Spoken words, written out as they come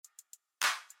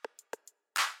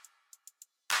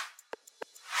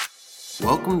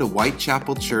Welcome to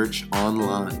Whitechapel Church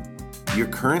Online. You're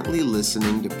currently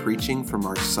listening to preaching from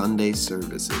our Sunday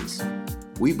services.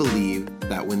 We believe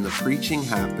that when the preaching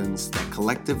happens, that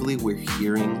collectively we're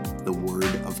hearing the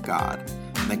Word of God,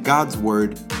 and that God's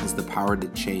Word has the power to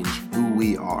change who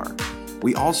we are.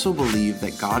 We also believe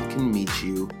that God can meet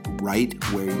you right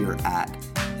where you're at,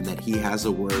 and that He has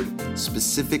a word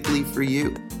specifically for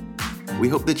you. We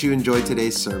hope that you enjoyed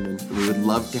today's sermon, and we would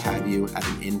love to have you at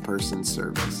an in-person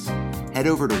service. Head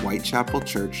over to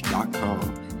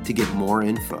whitechapelchurch.com to get more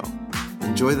info.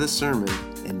 Enjoy the sermon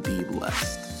and be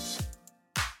blessed.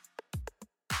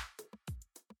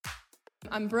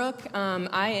 I'm Brooke.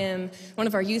 I am one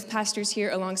of our youth pastors here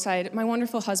alongside my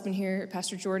wonderful husband here,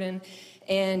 Pastor Jordan.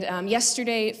 And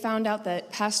yesterday found out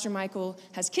that Pastor Michael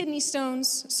has kidney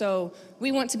stones, so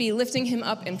we want to be lifting him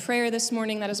up in prayer this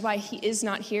morning. That is why he is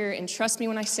not here, and trust me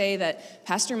when I say that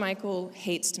Pastor Michael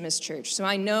hates to miss church. So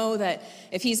I know that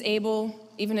if he's able,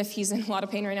 even if he's in a lot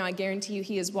of pain right now, I guarantee you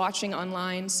he is watching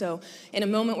online. So in a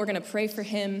moment, we're going to pray for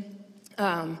him.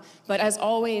 But as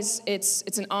always,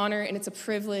 it's an honor and it's a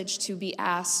privilege to be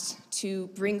asked to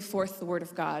bring forth the Word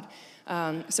of God.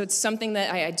 So it's something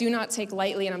that I do not take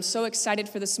lightly, and I'm so excited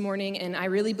for this morning, and I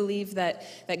really believe that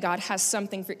God has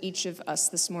something for each of us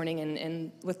this morning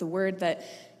and with the word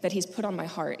that He's put on my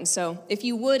heart. And so if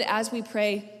you would, as we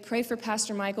pray for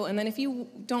Pastor Michael, and then if you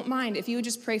don't mind, if you would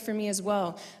just pray for me as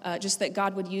well, just that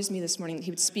God would use me this morning, that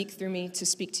He would speak through me to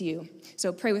speak to you.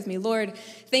 So pray with me. Lord,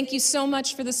 thank you so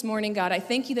much for this morning, God. I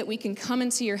thank you that we can come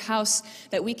into your house,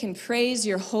 that we can praise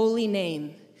your holy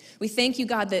name. We thank you,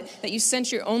 God, that you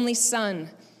sent your only Son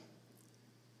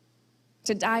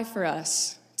to die for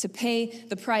us, to pay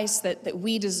the price that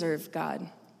we deserve, God.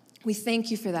 We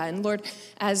thank you for that. And Lord,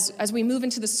 as we move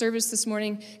into the service this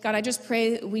morning, God, I just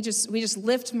pray we just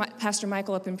lift Pastor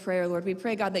Michael up in prayer, Lord. We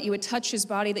pray, God, that you would touch his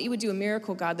body, that you would do a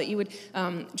miracle, God, that you would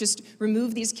just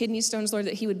remove these kidney stones, Lord,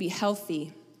 that he would be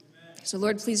healthy. So,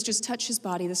 Lord, please just touch his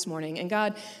body this morning. And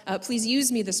God, please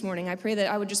use me this morning. I pray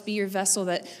that I would just be your vessel,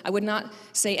 that I would not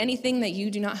say anything that you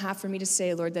do not have for me to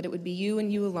say, Lord, that it would be you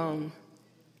and you alone.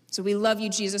 So we love you,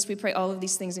 Jesus. We pray all of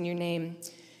these things in your name.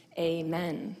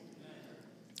 Amen.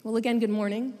 Well, again, good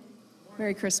morning.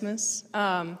 Merry Christmas.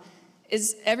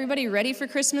 Is everybody ready for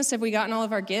Christmas? Have we gotten all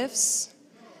of our gifts?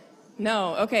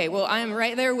 No. Okay, well, I am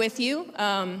right there with you.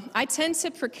 I tend to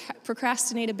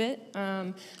procrastinate a bit.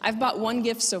 I've bought one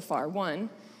gift so far, one.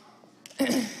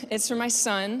 It's for my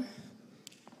son.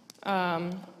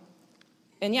 And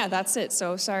yeah, that's it.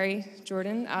 So sorry,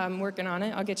 Jordan. I'm working on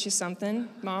it. I'll get you something.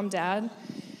 Mom, Dad.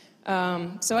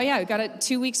 So yeah, I got it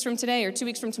 2 weeks from today, or 2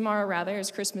 weeks from tomorrow, rather, is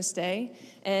Christmas Day.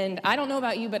 And I don't know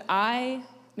about you, but I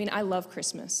love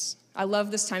Christmas. I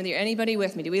love this time of the year. Anybody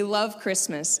with me? Do we love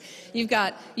Christmas? You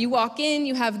walk in,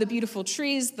 you have the beautiful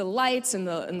trees, the lights, and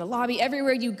the lobby.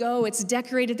 Everywhere you go, it's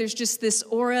decorated. There's just this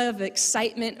aura of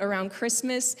excitement around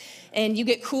Christmas. And you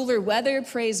get cooler weather,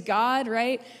 praise God,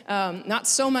 right? Not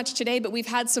so much today, but we've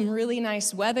had some really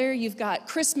nice weather. You've got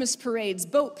Christmas parades,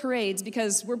 boat parades,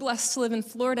 because we're blessed to live in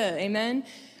Florida, amen?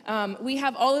 We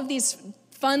have all of these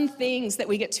fun things that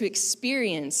we get to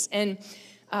experience, and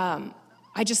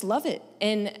I just love it.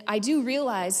 And I do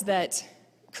realize that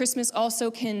Christmas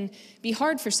also can be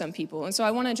hard for some people. And so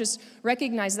I want to just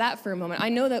recognize that for a moment. I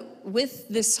know that with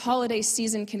this holiday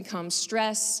season can come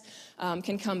stress,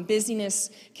 can come busyness,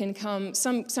 can come,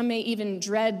 some may even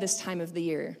dread this time of the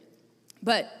year.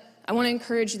 But I want to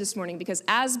encourage you this morning, because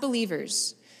as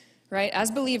believers, right,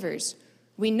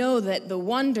 we know that the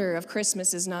wonder of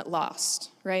Christmas is not lost,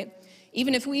 right?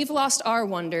 Even if we've lost our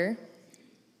wonder,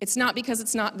 it's not because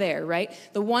it's not there, right?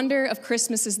 The wonder of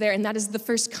Christmas is there, and that is the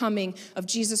first coming of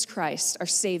Jesus Christ, our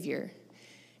Savior.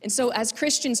 And so as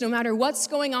Christians, no matter what's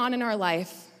going on in our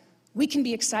life, we can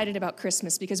be excited about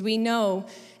Christmas, because we know,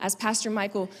 as Pastor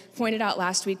Michael pointed out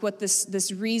last week, what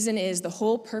this reason is, the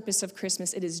whole purpose of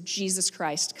Christmas. It is Jesus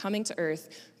Christ coming to earth,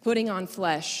 putting on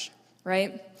flesh,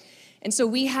 right? And so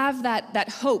we have that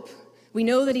hope. We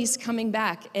know that he's coming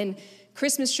back, and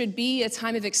Christmas should be a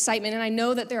time of excitement, and I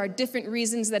know that there are different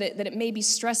reasons that it may be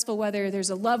stressful, whether there's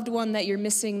a loved one that you're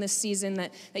missing this season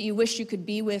that you wish you could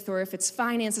be with, or if it's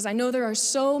finances. I know there are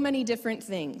so many different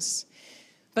things.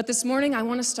 But this morning, I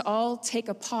want us to all take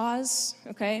a pause,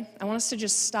 okay? I want us to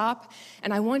just stop,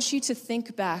 and I want you to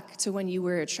think back to when you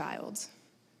were a child,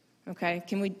 okay?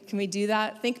 Can we do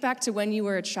that? Think back to when you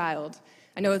were a child.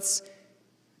 I know it's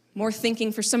more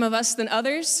thinking for some of us than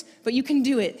others, but you can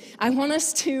do it. I want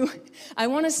us to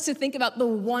think about the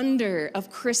wonder of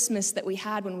Christmas that we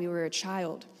had when we were a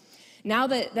child. Now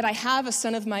that I have a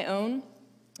son of my own,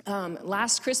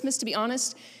 last Christmas, to be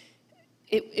honest,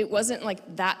 it wasn't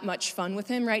like that much fun with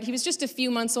him, right? He was just a few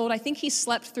months old. I think he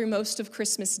slept through most of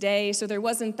Christmas Day, so there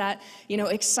wasn't that,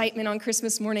 excitement on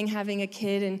Christmas morning having a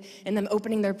kid and them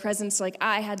opening their presents like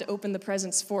I had to open the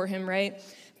presents for him, right?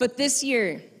 But this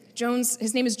year,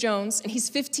 his name is Jones, and he's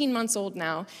 15 months old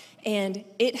now, and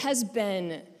it has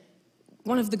been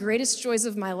one of the greatest joys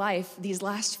of my life, these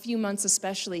last few months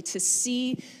especially, to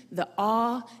see the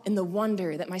awe and the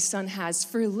wonder that my son has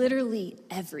for literally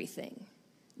everything.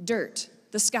 Dirt,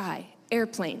 the sky,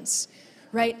 airplanes,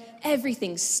 right?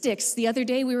 Everything sticks. The other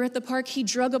day we were at the park, he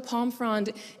drug a palm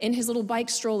frond in his little bike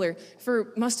stroller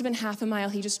for must have been half a mile.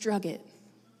 He just drug it.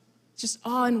 Just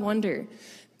awe and wonder.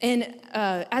 And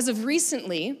as of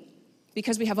recently,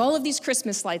 because we have all of these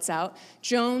Christmas lights out,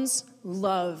 Jones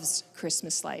loves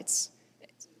Christmas lights.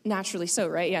 Naturally so,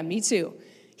 right? Yeah, me too.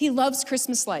 He loves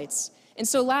Christmas lights. And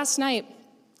so last night,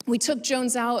 we took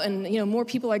Jones out, and more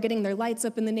people are getting their lights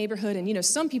up in the neighborhood, and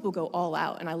some people go all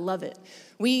out, and I love it.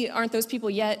 We aren't those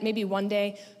people yet, maybe one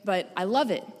day, but I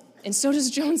love it. And so does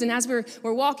Jones, and as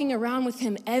we're walking around with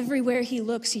him, everywhere he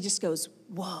looks, he just goes,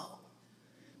 whoa,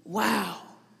 wow,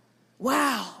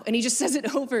 wow. And he just says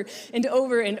it over and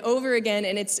over and over again,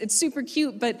 and it's super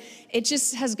cute, but it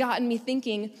just has gotten me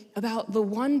thinking about the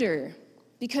wonder,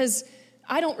 because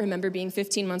I don't remember being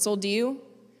 15 months old, do you?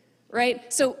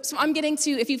 Right? So I'm getting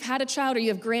to, if you've had a child or you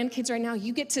have grandkids right now,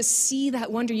 you get to see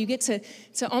that wonder. You get to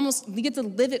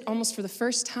live it almost for the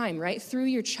first time, right? Through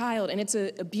your child, and it's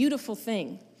a beautiful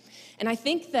thing. And I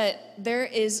think that there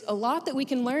is a lot that we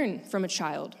can learn from a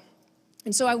child.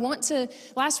 And so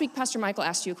last week, Pastor Michael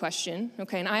asked you a question,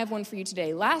 okay, and I have one for you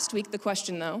today. Last week, the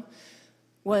question, though,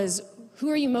 was,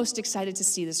 who are you most excited to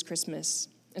see this Christmas?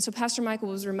 And so Pastor Michael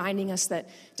was reminding us that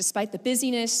despite the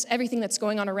busyness, everything that's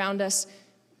going on around us,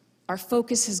 our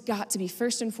focus has got to be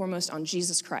first and foremost on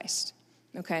Jesus Christ,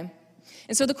 okay?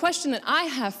 And so the question that I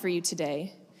have for you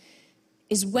today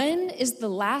is, when is the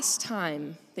last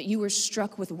time that you were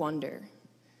struck with wonder,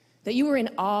 that you were in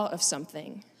awe of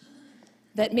something,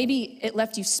 that maybe it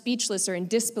left you speechless or in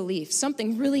disbelief,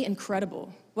 something really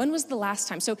incredible? When was the last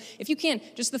time? So if you can,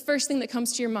 just the first thing that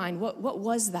comes to your mind, what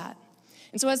was that?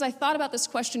 And so as I thought about this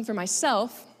question for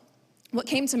myself, what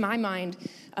came to my mind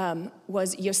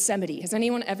was Yosemite. Has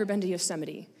anyone ever been to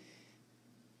Yosemite?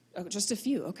 Oh, just a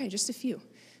few. Okay, just a few.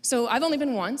 So I've only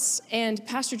been once, and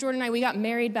Pastor Jordan and I, we got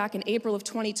married back in April of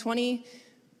 2020,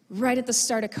 right at the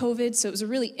start of COVID, so it was a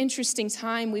really interesting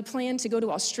time. We planned to go to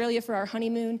Australia for our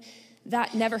honeymoon.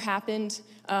 That never happened.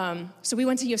 So we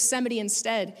went to Yosemite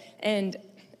instead, and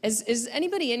is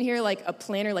anybody in here like a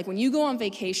planner? Like when you go on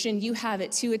vacation, you have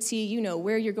it to a T. You know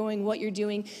where you're going, what you're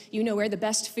doing. You know where the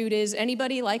best food is.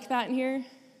 Anybody like that in here?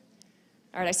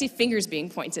 All right, I see fingers being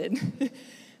pointed.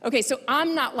 Okay, so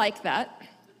I'm not like that,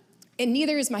 and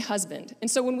neither is my husband. And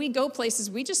so when we go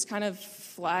places, we just kind of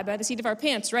fly by the seat of our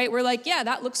pants, right? We're like, yeah,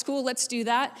 that looks cool, let's do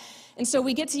that. And so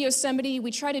we get to Yosemite.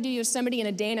 We try to do Yosemite in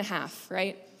a day and a half,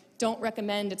 right? Don't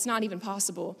recommend, it's not even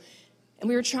possible. And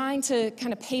we were trying to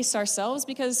kind of pace ourselves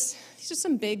because these are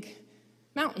some big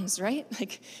mountains, right?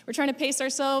 Like, we're trying to pace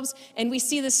ourselves, and we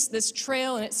see this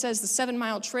trail, and it says the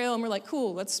 7-mile trail, and we're like,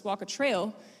 cool, let's walk a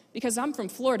trail, because I'm from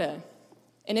Florida.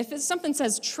 And if something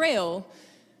says trail,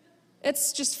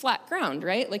 it's just flat ground,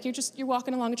 right? Like, you're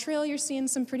walking along a trail, you're seeing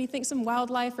some pretty things, some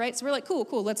wildlife, right? So we're like, cool,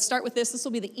 let's start with this. This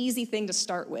will be the easy thing to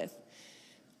start with.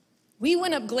 We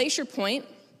went up Glacier Point,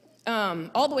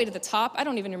 all the way to the top. I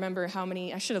don't even remember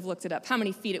I should have looked it up, how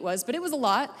many feet it was, but it was a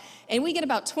lot. And we get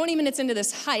about 20 minutes into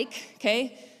this hike,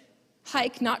 okay?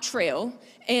 Hike, not trail.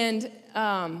 And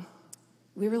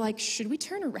we were like, should we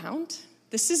turn around?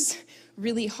 This is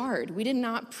really hard. We did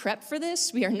not prep for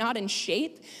this. We are not in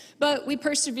shape, but we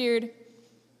persevered,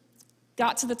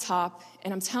 got to the top,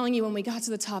 and I'm telling you, when we got to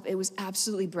the top, it was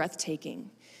absolutely breathtaking.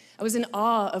 I was in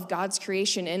awe of God's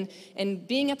creation, and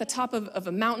being at the top of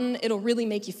a mountain, it'll really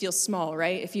make you feel small,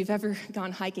 right? If you've ever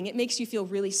gone hiking, it makes you feel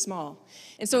really small.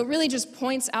 And so it really just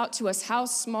points out to us how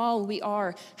small we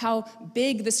are, how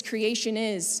big this creation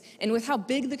is. And with how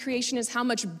big the creation is, how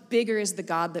much bigger is the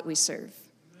God that we serve.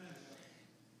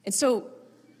 And so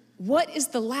what is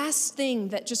the last thing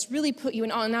that just really put you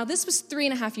in awe? Now, this was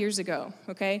 3.5 years ago,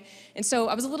 okay? And so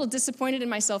I was a little disappointed in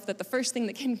myself that the first thing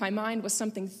that came to my mind was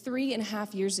something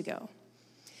 3.5 years ago.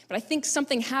 But I think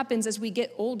something happens as we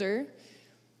get older.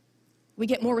 We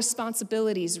get more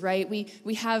responsibilities, right?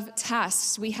 We have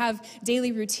tasks, we have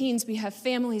daily routines, we have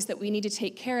families that we need to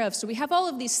take care of. So we have all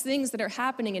of these things that are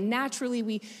happening, and naturally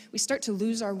we start to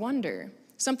lose our wonder.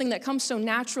 Something that comes so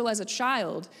natural as a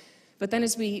child, but then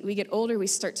as we get older, we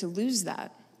start to lose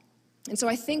that. And so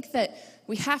I think that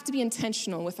we have to be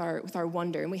intentional with our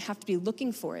wonder, and we have to be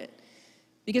looking for it.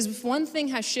 Because if one thing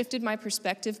has shifted my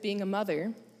perspective being a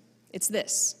mother, it's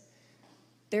this.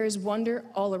 There is wonder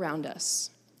all around us,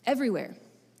 everywhere.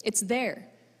 It's there.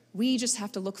 We just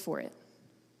have to look for it.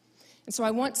 And so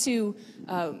I want to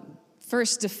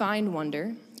first define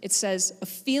wonder. It says, a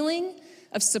feeling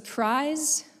of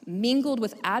surprise mingled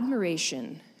with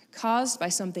admiration caused by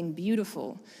something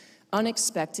beautiful,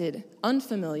 unexpected,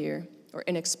 unfamiliar, or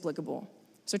inexplicable.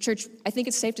 So church, I think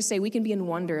it's safe to say we can be in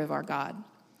wonder of our God.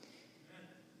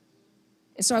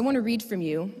 And so I want to read from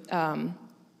you. I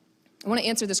want to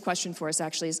answer this question for us,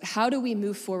 actually, is how do we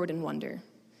move forward in wonder?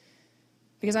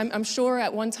 Because I'm sure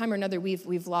at one time or another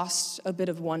we've lost a bit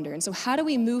of wonder. And so how do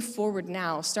we move forward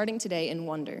now, starting today, in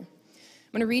wonder?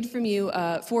 I'm going to read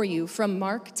for you from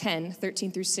Mark 10,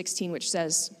 13 through 16, which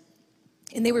says,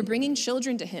 "And they were bringing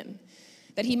children to him,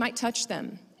 that he might touch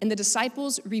them. And the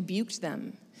disciples rebuked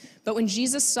them. But when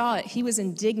Jesus saw it, he was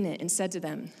indignant and said to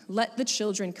them, 'Let the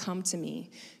children come to me.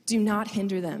 Do not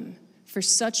hinder them, for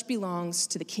such belongs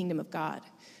to the kingdom of God.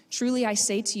 Truly I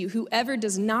say to you, whoever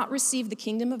does not receive the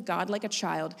kingdom of God like a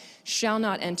child shall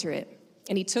not enter it.'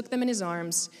 And he took them in his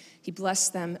arms. He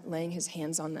blessed them, laying his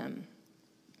hands on them."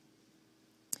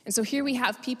 And so here we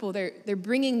have people, they're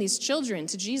bringing these children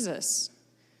to Jesus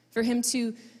for him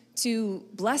to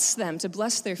bless them, to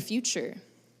bless their future.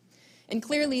 And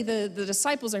clearly the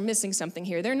disciples are missing something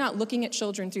here. They're not looking at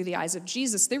children through the eyes of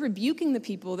Jesus. They're rebuking the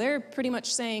people. They're pretty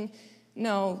much saying,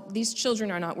 no, these children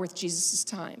are not worth Jesus'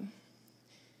 time.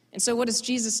 And so what does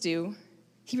Jesus do?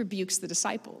 He rebukes the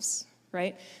disciples,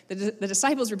 right? The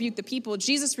disciples rebuke the people.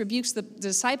 Jesus rebukes the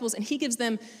disciples, and he gives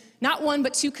them not one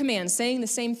but two commands, saying the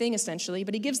same thing essentially,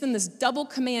 but he gives them this double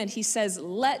command. He says,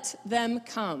 let them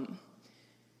come.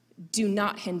 Do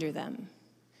not hinder them.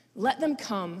 Let them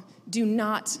come. Do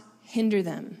not hinder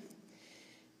them.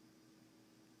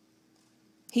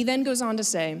 He then goes on to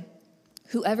say,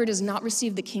 whoever does not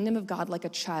receive the kingdom of God like a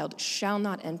child shall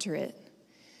not enter it.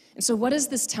 And so what is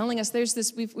this telling us? There's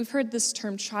this, we've heard this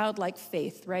term childlike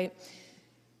faith, right?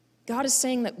 God is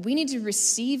saying that we need to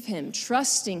receive him,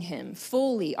 trusting him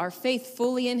fully, our faith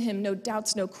fully in him, no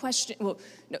doubts, no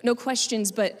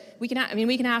questions, but we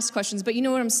can ask questions, but you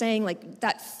know what I'm saying? Like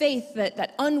that faith,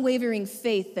 that unwavering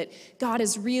faith that God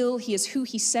is real, he is who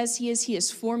he says he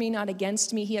is for me, not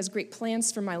against me, he has great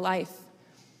plans for my life.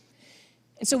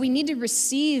 And so we need to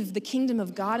receive the kingdom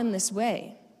of God in this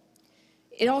way.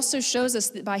 It also shows us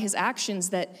that by his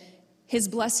actions that his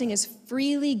blessing is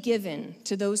freely given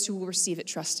to those who will receive it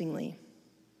trustingly.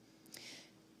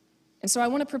 And so I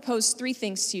want to propose three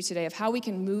things to you today of how we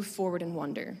can move forward in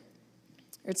wonder.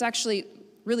 It's actually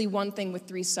really one thing with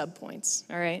three subpoints,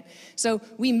 all right? So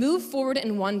we move forward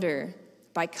in wonder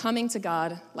by coming to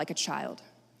God like a child.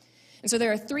 And so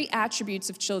there are three attributes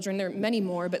of children. There are many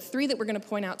more, but three that we're going to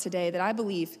point out today that I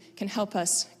believe can help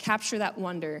us capture that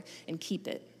wonder and keep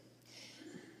it.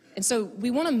 And so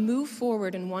we want to move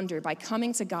forward in wonder by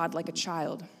coming to God like a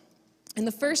child. And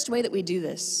the first way that we do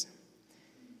this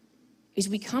is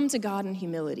we come to God in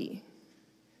humility.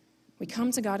 We come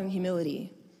to God in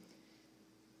humility.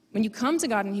 When you come to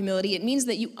God in humility, it means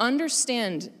that you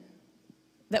understand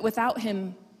that without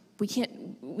him, we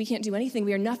can't do anything.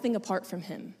 We are nothing apart from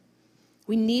him.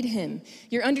 We need him.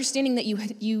 You're understanding that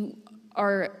you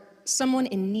are someone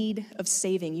in need of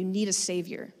saving. You need a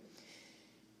savior.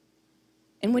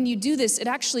 And when you do this, it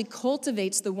actually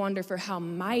cultivates the wonder for how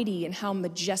mighty and how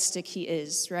majestic he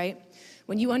is, right?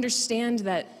 When you understand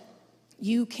that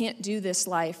you can't do this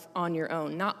life on your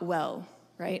own, not well,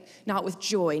 right? Not with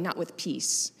joy, not with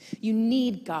peace. You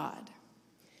need God.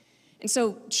 And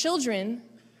so children,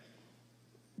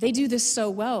 they do this so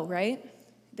well, right?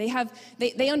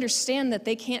 They understand that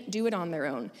they can't do it on their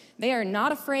own. They are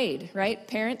not afraid, right?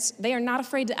 Parents, they are not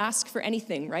afraid to ask for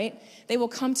anything, right? They will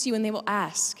come to you and they will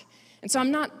ask. And so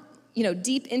I'm not,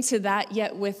 deep into that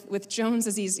yet with Jones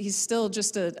as he's still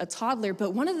just a toddler,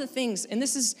 but one of the things, and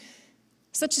this is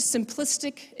such a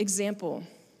simplistic example,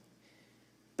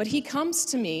 but he comes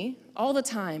to me all the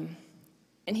time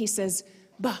and he says,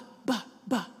 ba, ba,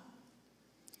 ba.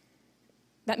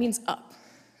 That means up,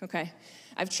 okay?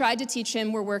 I've tried to teach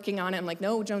him, we're working on it. I'm like,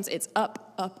 no, Jones, it's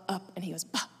up, up, up. And he goes,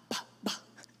 ba, ba, ba.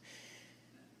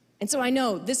 And so I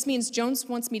know this means Jones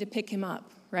wants me to pick him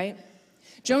up, right?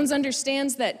 Jones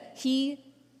understands that he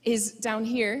is down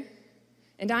here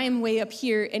and I am way up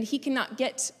here and he cannot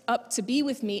get up to be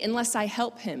with me unless I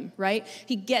help him, right?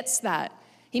 He gets that.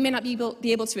 He may not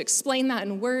be able to explain that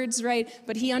in words, right?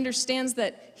 But he understands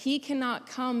that he cannot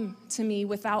come to me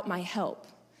without my help.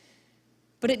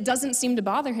 But it doesn't seem to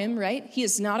bother him, right? He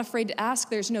is not afraid to ask.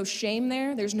 There's no shame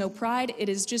there. There's no pride. It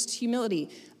is just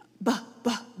humility. Ba,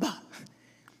 ba, ba.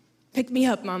 Pick me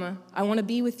up, Mama. I want to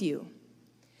be with you.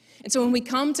 And so when we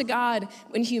come to God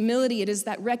in humility, it is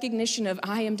that recognition of,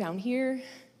 I am down here.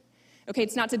 Okay,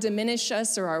 it's not to diminish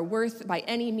us or our worth by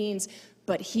any means,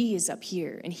 but he is up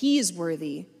here, and he is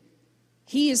worthy.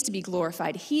 He is to be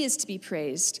glorified. He is to be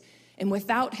praised. And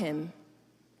without him,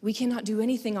 we cannot do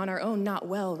anything on our own, not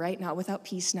well, right? Not without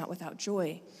peace, not without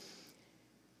joy.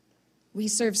 We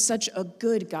serve such a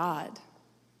good God.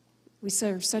 We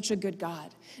serve such a good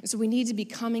God. And so we need to be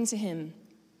coming to him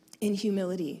in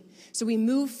humility. So we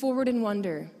move forward in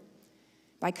wonder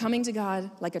by coming to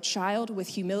God like a child with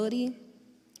humility.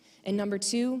 And number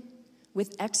 2,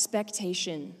 with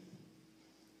expectation.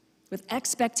 With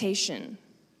expectation.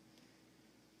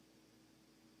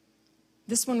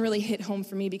 This one really hit home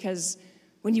for me because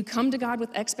when you come to God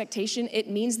with expectation, it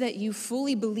means that you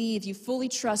fully believe, you fully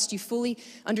trust, you fully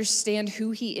understand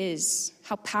who he is,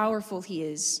 how powerful he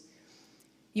is.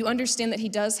 You understand that he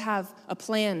does have a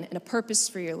plan and a purpose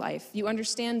for your life. You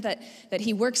understand that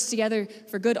he works together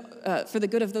for the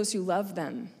good of those who love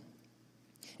them.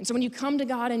 And so when you come to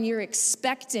God and you're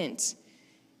expectant,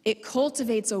 it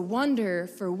cultivates a wonder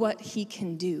for what he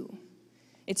can do.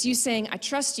 It's you saying, I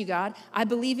trust you, God. I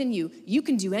believe in you. You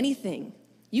can do anything.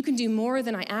 You can do more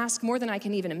than I ask, more than I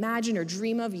can even imagine or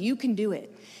dream of. You can do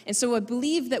it. And so I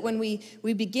believe that when we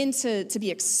begin to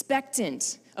be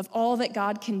expectant of all that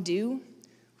God can do,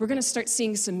 we're going to start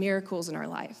seeing some miracles in our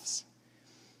lives.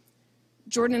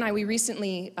 Jordan and I, we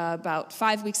recently, about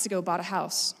 5 weeks ago, bought a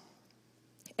house.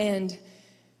 And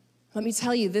let me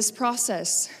tell you, this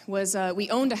process was, we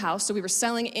owned a house, so we were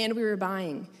selling and we were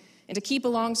buying. And to keep a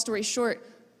long story short,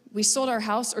 we sold our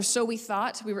house, or so we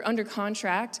thought. We were under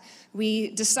contract. We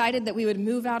decided that we would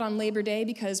move out on Labor Day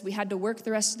because we had to work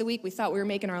the rest of the week. We thought we were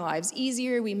making our lives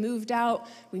easier. We moved out.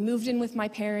 We moved in with my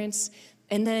parents.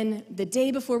 And then the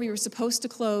day before we were supposed to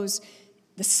close,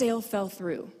 the sale fell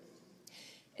through.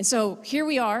 And so here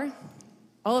we are.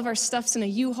 All of our stuff's in a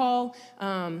U-Haul.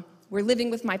 We're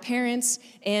living with my parents.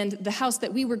 And the house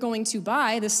that we were going to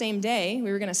buy the same day,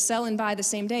 we were going to sell and buy the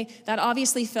same day, that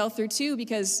obviously fell through too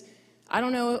because I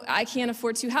don't know, I can't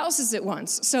afford 2 houses at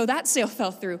once. So that sale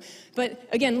fell through. But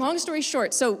again, long story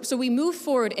short, so we moved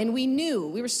forward and we knew,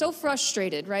 we were so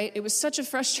frustrated, right? It was such a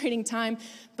frustrating time,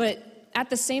 but at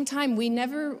the same time, we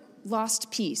never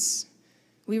lost peace.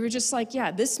 We were just like,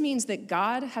 yeah, this means that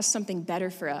God has something better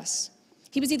for us.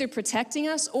 He was either protecting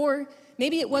us or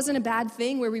maybe it wasn't a bad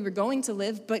thing where we were going to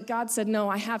live, but God said, no,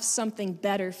 I have something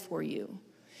better for you.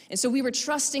 And so we were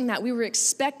trusting that, we were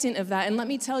expectant of that. And let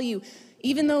me tell you,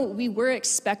 even though we were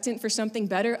expectant for something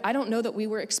better, I don't know that we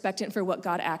were expectant for what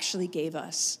God actually gave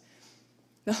us.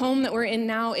 The home that we're in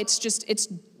now, it's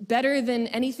better than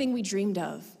anything we dreamed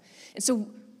of. And so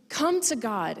come to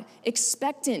God,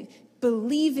 expectant,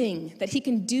 believing that he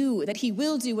can do, that he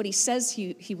will do what he says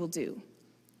he will do,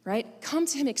 right? Come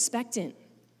to him expectant.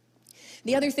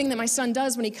 The other thing that my son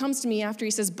does when he comes to me after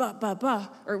he says, bah,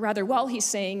 or rather while he's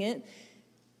saying it,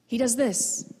 he does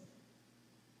this,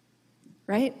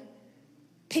 right?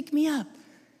 Pick me up.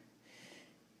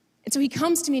 And so he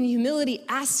comes to me in humility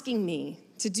asking me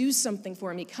to do something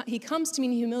for him. He comes to me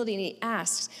in humility and he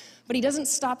asks, but he doesn't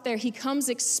stop there. He comes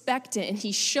expectant and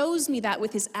he shows me that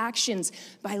with his actions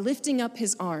by lifting up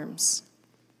his arms.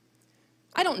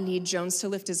 I don't need Jones to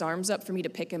lift his arms up for me to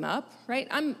pick him up, right?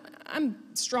 I'm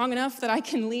strong enough that I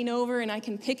can lean over and I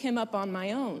can pick him up on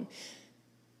my own.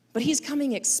 But he's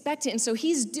coming expectant, and so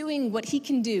he's doing what he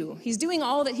can do. He's doing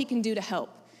all that he can do to help.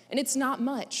 And it's not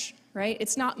much, right?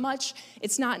 It's not much.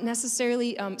 It's not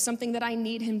necessarily something that I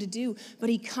need him to do. But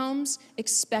he comes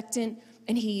expectant,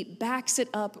 and he backs it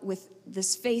up with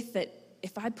this faith that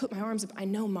if I put my arms up, I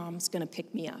know Mom's going to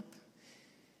pick me up.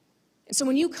 And so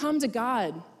when you come to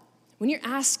God, when you're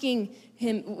asking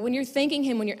him, when you're thanking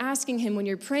him, when you're asking him, when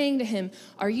you're praying to him,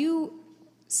 are you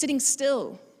sitting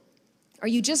still? Are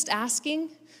you just asking?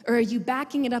 Or are you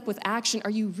backing it up with action? Are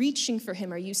you reaching for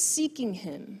him? Are you seeking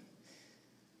him?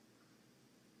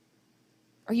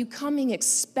 Are you coming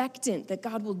expectant that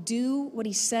God will do what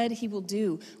he said he will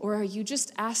do? Or are you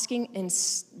just asking and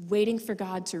waiting for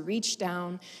God to reach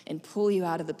down and pull you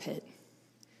out of the pit?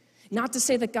 Not to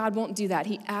say that God won't do that.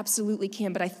 He absolutely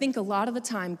can. But I think a lot of the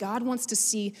time, God wants to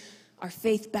see our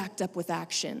faith backed up with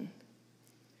action.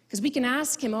 Because we can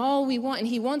ask him all we want, and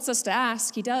he wants us to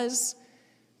ask. He does.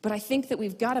 But I think that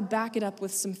we've got to back it up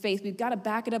with some faith. We've got to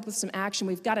back it up with some action.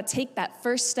 We've got to take that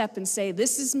first step and say,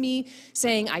 this is me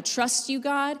saying, I trust you,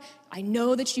 God. I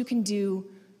know that you can do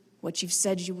what you've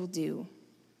said you will do.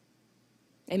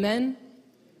 Amen?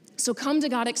 So come to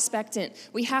God expectant.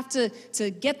 We have to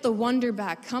get the wonder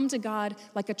back. Come to God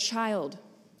like a child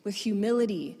with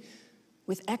humility,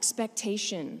 with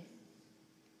expectation.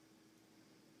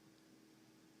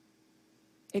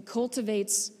 It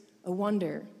cultivates a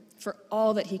wonder for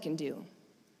all that he can do.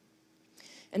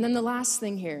 And then the last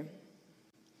thing here,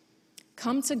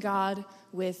 come to God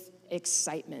with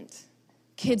excitement.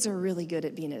 Kids are really good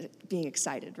at being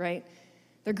excited, right?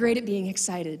 They're great at being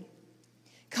excited.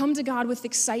 Come to God with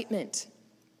excitement.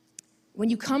 When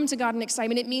you come to God in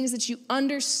excitement, it means that you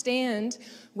understand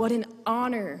what an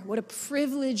honor, what a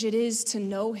privilege it is to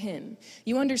know him.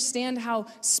 You understand how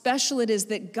special it is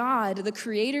that God, the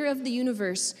creator of the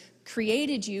universe,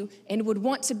 created you and would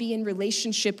want to be in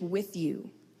relationship with you.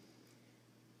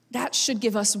 That should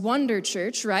give us wonder,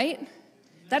 church, right?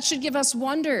 That should give us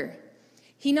wonder.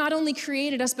 He not only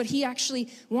created us, but he actually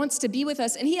wants to be with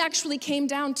us, and he actually came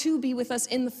down to be with us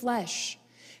in the flesh.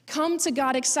 Come to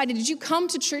God excited. Did you come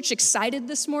to church excited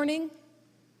this morning?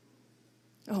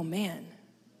 Oh, man.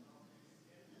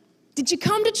 Did you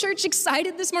come to church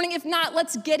excited this morning? If not,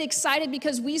 let's get excited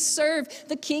because we serve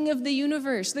the King of the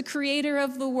universe, the creator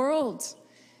of the world.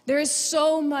 There is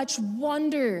so much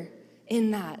wonder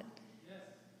in that.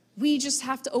 We just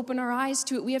have to open our eyes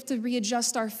to it. We have to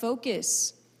readjust our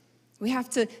focus. We have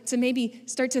to maybe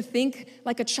start to think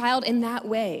like a child in that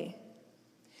way.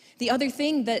 The other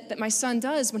thing that my son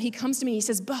does when he comes to me, he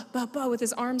says, bah, bah, bah, with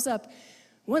his arms up.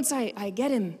 Once I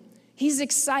get him, he's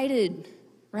excited,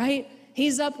 right?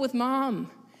 He's up with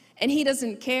mom, and he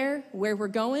doesn't care where we're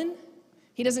going.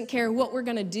 He doesn't care what we're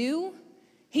going to do.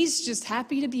 He's just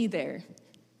happy to be there,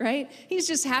 right? He's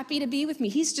just happy to be with me.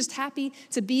 He's just happy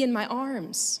to be in my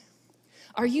arms.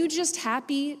 Are you just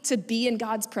happy to be in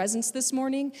God's presence this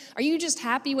morning? Are you just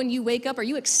happy when you wake up? Are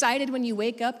you excited when you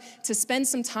wake up to spend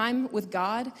some time with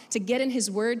God, to get in his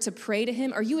word, to pray to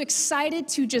him? Are you excited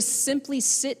to just simply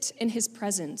sit in his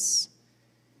presence?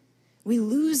 We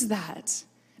lose that.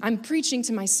 I'm preaching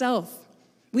to myself.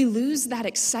 We lose that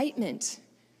excitement.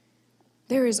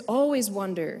 There is always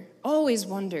wonder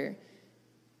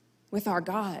with our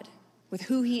God, with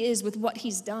who he is, with what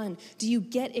he's done. Do you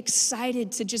get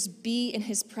excited to just be in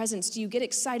his presence? Do you get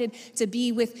excited to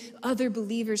be with other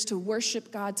believers, to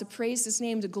worship God, to praise his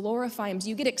name, to glorify him? Do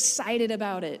you get excited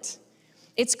about it?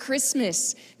 It's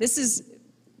Christmas.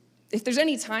 If there's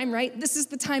any time, right? This is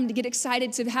the time to get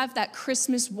excited, to have that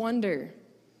Christmas wonder.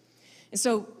 And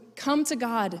so come to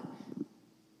God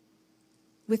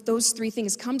with those three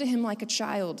things. Come to him like a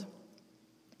child.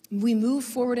 We move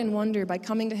forward in wonder by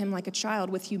coming to him like a child,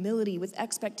 with humility, with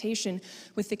expectation,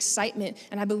 with excitement.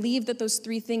 And I believe that those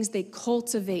three things, they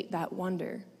cultivate that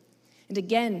wonder. And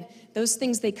again, those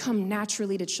things, they come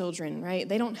naturally to children, right?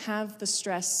 They don't have the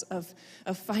stress of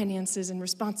finances and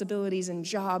responsibilities and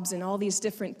jobs and all these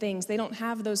different things. They don't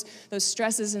have those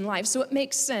stresses in life. So it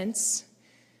makes sense.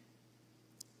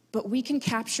 But we can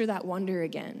capture that wonder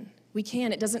again. We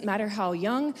can. It doesn't matter how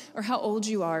young or how old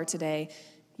you are today.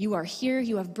 You are here,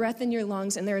 you have breath in your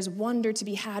lungs, and there is wonder to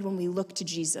be had when we look to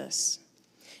Jesus.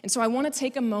 And so I want to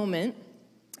take a moment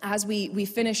as we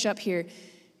finish up here,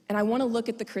 and I want to look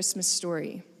at the Christmas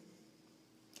story.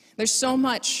 There's so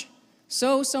much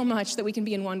that we can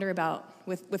be in wonder about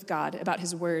with God, about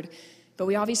his word, but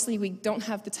we don't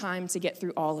have the time to get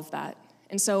through all of that.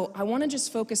 And so I want to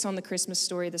just focus on the Christmas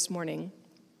story this morning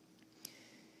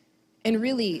and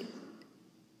really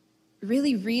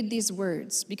read these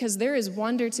words, because there is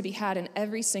wonder to be had in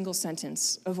every single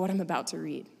sentence of what I'm about to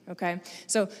read, okay?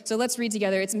 So let's read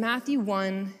together. It's Matthew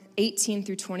 1, 18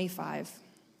 through 25.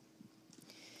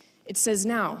 It says,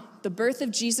 "Now, the birth of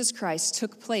Jesus Christ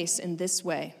took place in this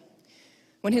way.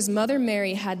 When his mother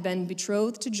Mary had been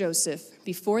betrothed to Joseph,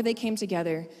 before they came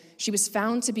together, she was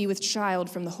found to be with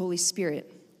child from the Holy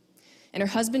Spirit. And her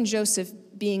husband Joseph,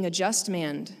 being a just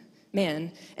man,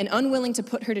 and unwilling to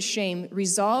put her to shame,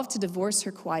 resolved to divorce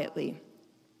her quietly.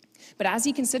 But as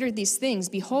he considered these things,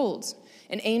 behold,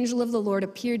 an angel of the Lord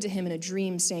appeared to him in a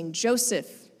dream, saying,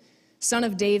 'Joseph, son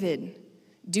of David,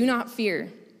 do not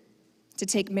fear to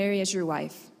take Mary as your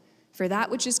wife, for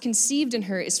that which is conceived in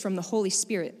her is from the Holy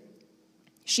Spirit.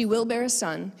 She will bear a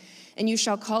son, and you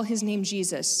shall call his name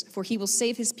Jesus, for he will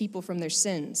save his people from their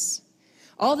sins.'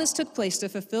 All this took place to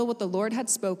fulfill what the Lord had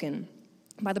spoken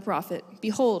by the prophet.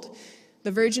 'Behold,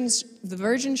 the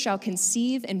virgin shall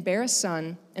conceive and bear a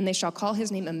son, and they shall call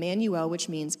his name Emmanuel,' which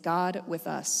means God with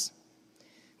us.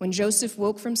 When Joseph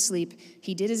woke from sleep,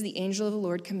 he did as the angel of the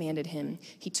Lord commanded him.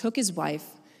 He took his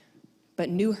wife, but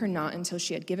knew her not until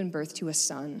she had given birth to a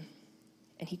son,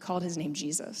 and he called his name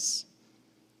Jesus."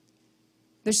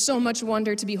 There's so much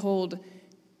wonder to behold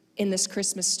in this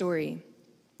Christmas story.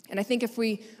 And I think if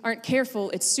we aren't careful,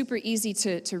 it's super easy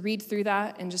to read through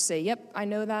that and just say, "Yep, I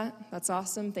know that. That's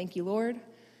awesome. Thank you, Lord."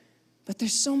 But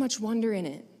there's so much wonder in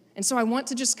it. And so I want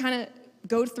to just kind of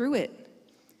go through it.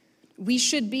 We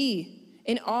should be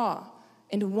in awe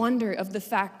and wonder of the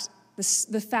fact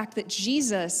that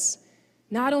Jesus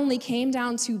not only came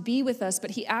down to be with us,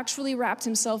 but he actually wrapped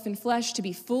himself in flesh to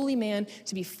be fully man,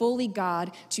 to be fully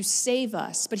God, to save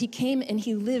us. But he came and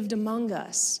he lived among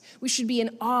us. We should be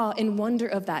in awe and wonder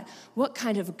of that. What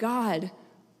kind of God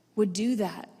would do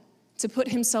that? To put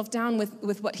himself down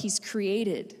with what he's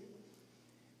created.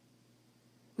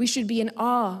 We should be in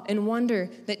awe and wonder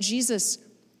that Jesus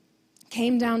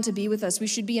came down to be with us. We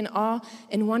should be in awe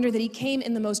and wonder that he came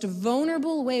in the most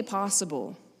vulnerable way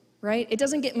possible, right? It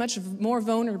doesn't get much more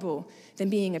vulnerable than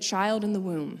being a child in the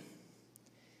womb.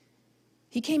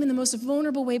 He came in the most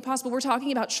vulnerable way possible. We're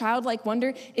talking about childlike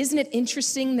wonder. Isn't it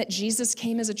interesting that Jesus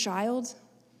came as a child?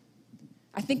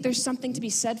 I think there's something to be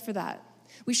said for that.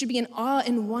 We should be in awe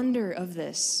and wonder of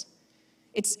this.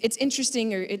 It's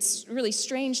interesting, or it's really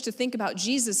strange to think about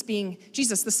Jesus,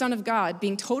 the Son of God,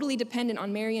 being totally dependent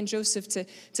on Mary and Joseph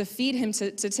to feed him,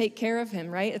 to take care of him,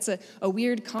 right? It's a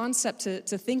weird concept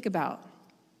to think about.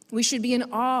 We should be in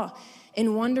awe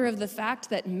and wonder of the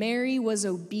fact that Mary was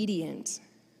obedient.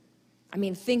 I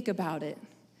mean, think about it.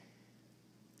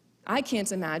 I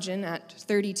can't imagine at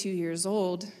 32 years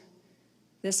old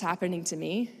this happening to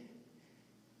me,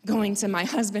 going to my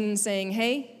husband and saying,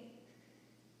 hey,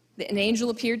 an angel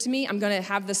appeared to me. I'm going to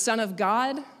have the Son of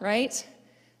God, right?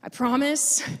 I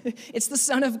promise. It's the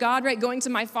Son of God, right? Going to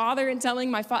my father and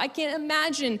telling my father. I can't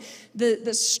imagine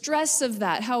the stress of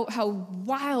that, how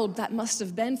wild that must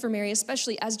have been for Mary,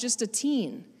 especially as just a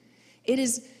teen. It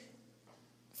is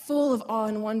full of awe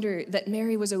and wonder that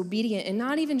Mary was obedient, and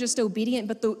not even just obedient,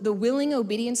 but the willing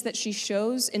obedience that she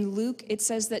shows. In Luke, it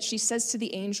says that she says to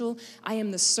the angel, I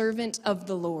am the servant of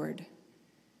the Lord.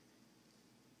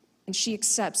 And she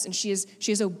accepts, and she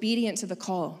is obedient to the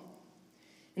call.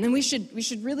 And then we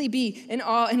should really be in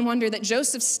awe and wonder that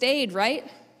Joseph stayed, right?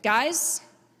 Guys,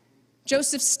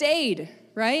 Joseph stayed,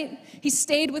 right? He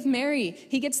stayed with Mary.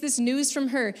 He gets this news from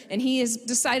her, and he has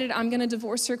decided, I'm going to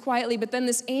divorce her quietly. But then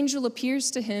this angel appears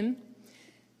to him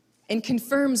and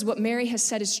confirms what Mary has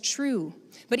said is true.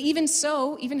 But even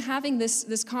so, even having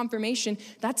this confirmation,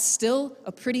 that's still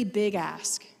a pretty big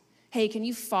ask. Hey, can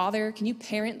you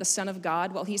parent the Son of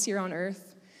God while he's here on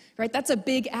earth? Right? That's a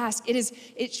big ask.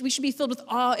 We should be filled with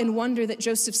awe and wonder that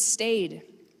Joseph stayed.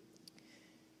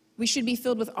 We should be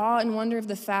filled with awe and wonder of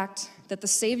the fact that the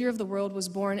Savior of the world was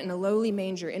born in a lowly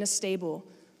manger, in a stable.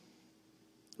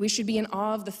 We should be in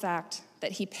awe of the fact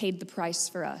that he paid the price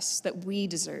for us, that we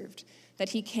deserved, that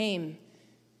he came,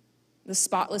 the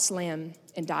spotless lamb,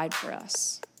 and died for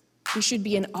us. We should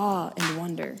be in awe and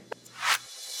wonder.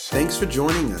 Thanks for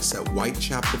joining us at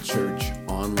Whitechapel Church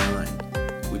Online.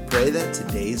 We pray that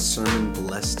today's sermon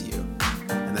blessed you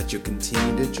and that you'll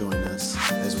continue to join us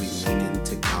as we lean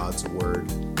into God's Word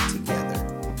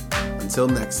together. Until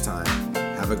next time,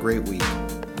 have a great week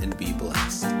and be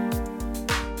blessed.